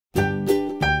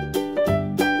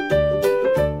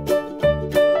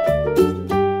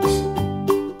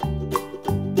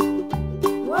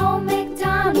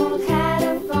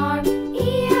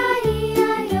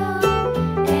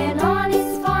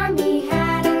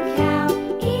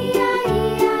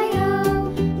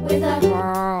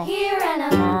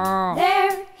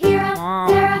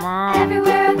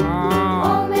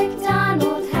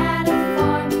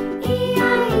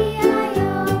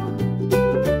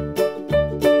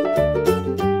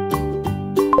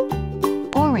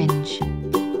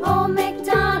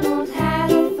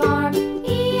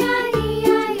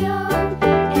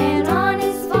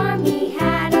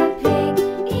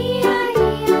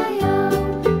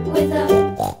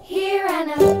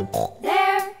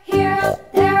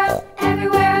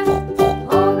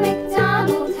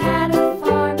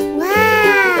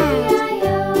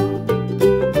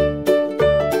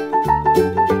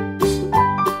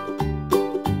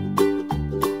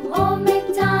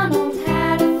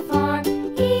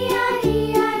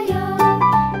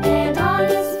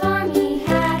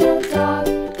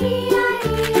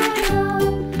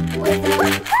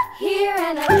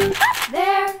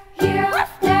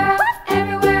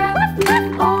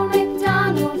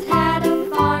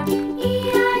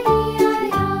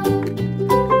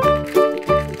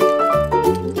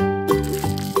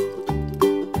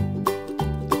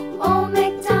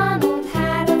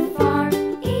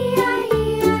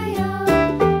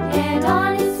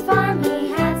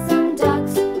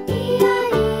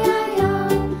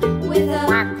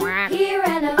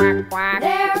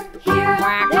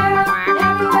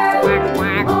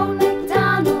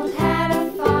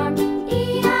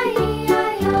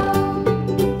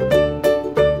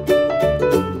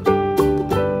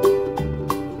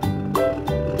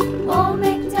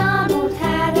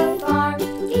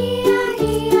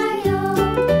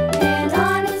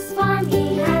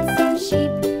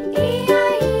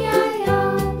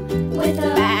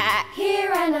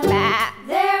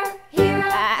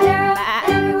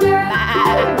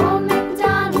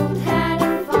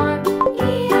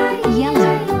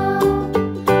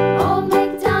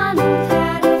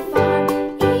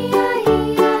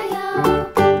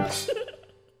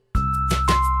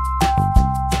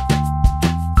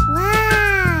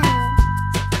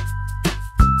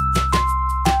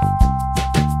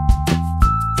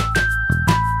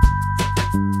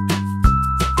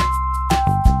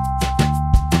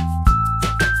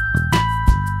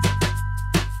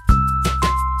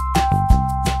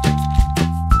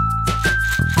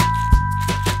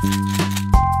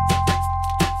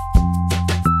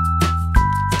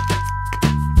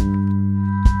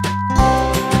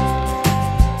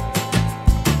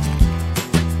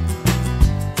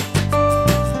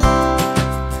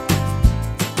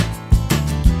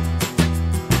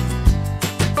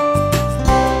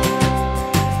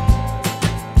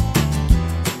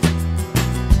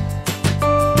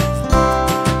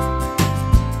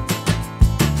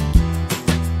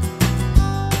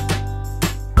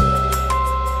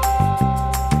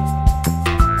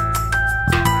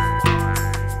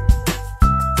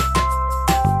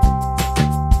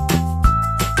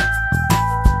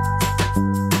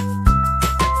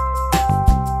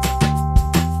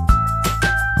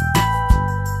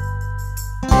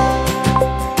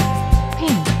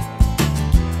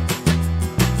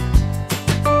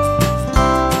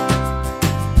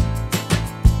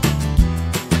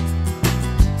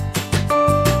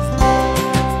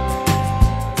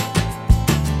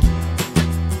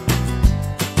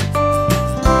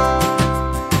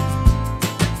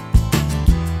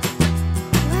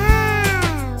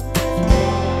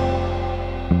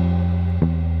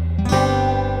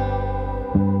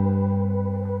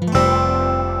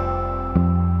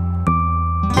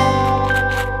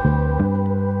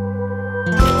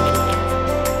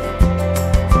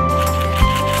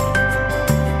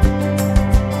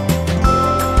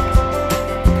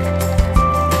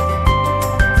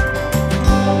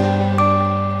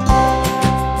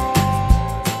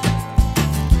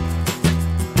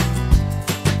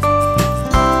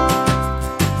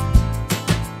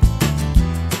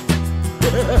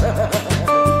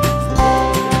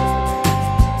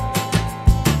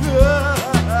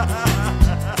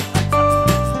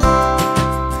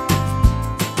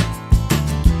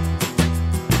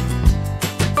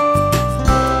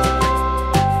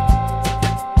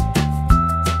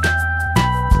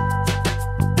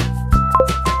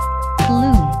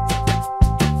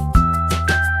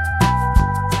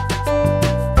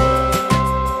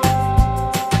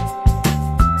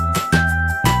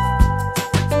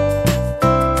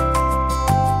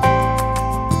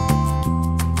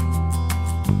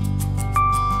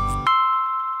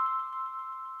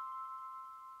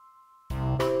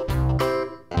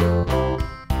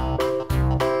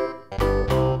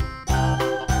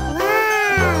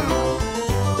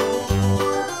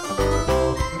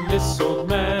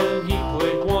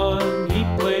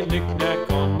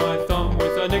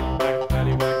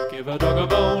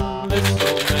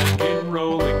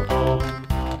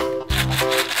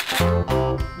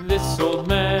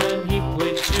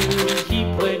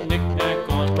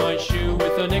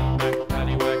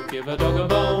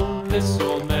this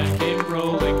old man came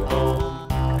rolling home.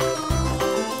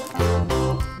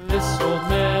 This old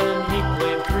man, he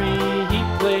played three. He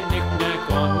played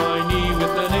knick-knack on my knee with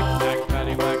a knick-knack,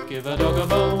 paddywhack, give a dog a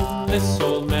bone. This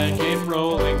old man came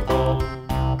rolling home.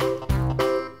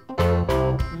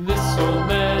 This old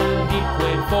man, he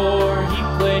played four. He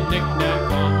played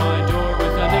knick-knack on my door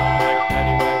with a knick-knack,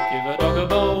 paddywhack, give a dog a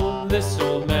bone. This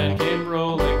old man came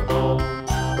rolling home.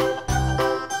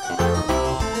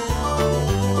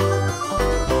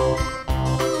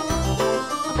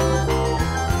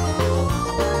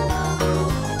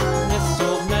 This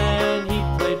old man, he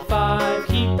played five.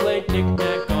 He played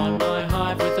knick-knack on my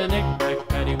hive with a knick-knack,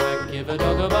 paddywhack, give a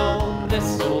dog a bone.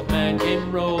 This old man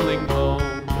came rolling home.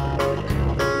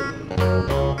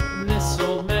 This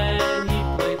old man,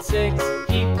 he played six.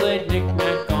 He played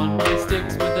knick-knack on my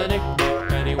sticks with a knick-knack,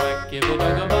 paddywhack, give a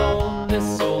dog a bone.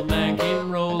 This old man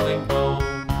came rolling home.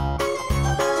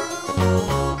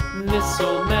 This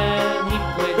old man, he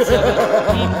played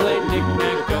seven. He played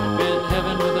knick-knack up in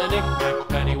heaven with a knick-knack,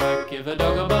 paddywhack, give a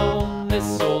dog a bone.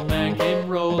 This old man came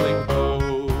rolling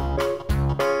home.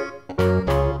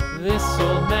 This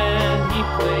old man, he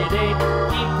played eight.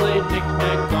 He played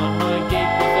knick-knack on my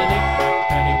gate with a knick-knack,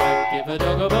 paddywhack, give a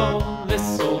dog a bone.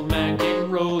 This old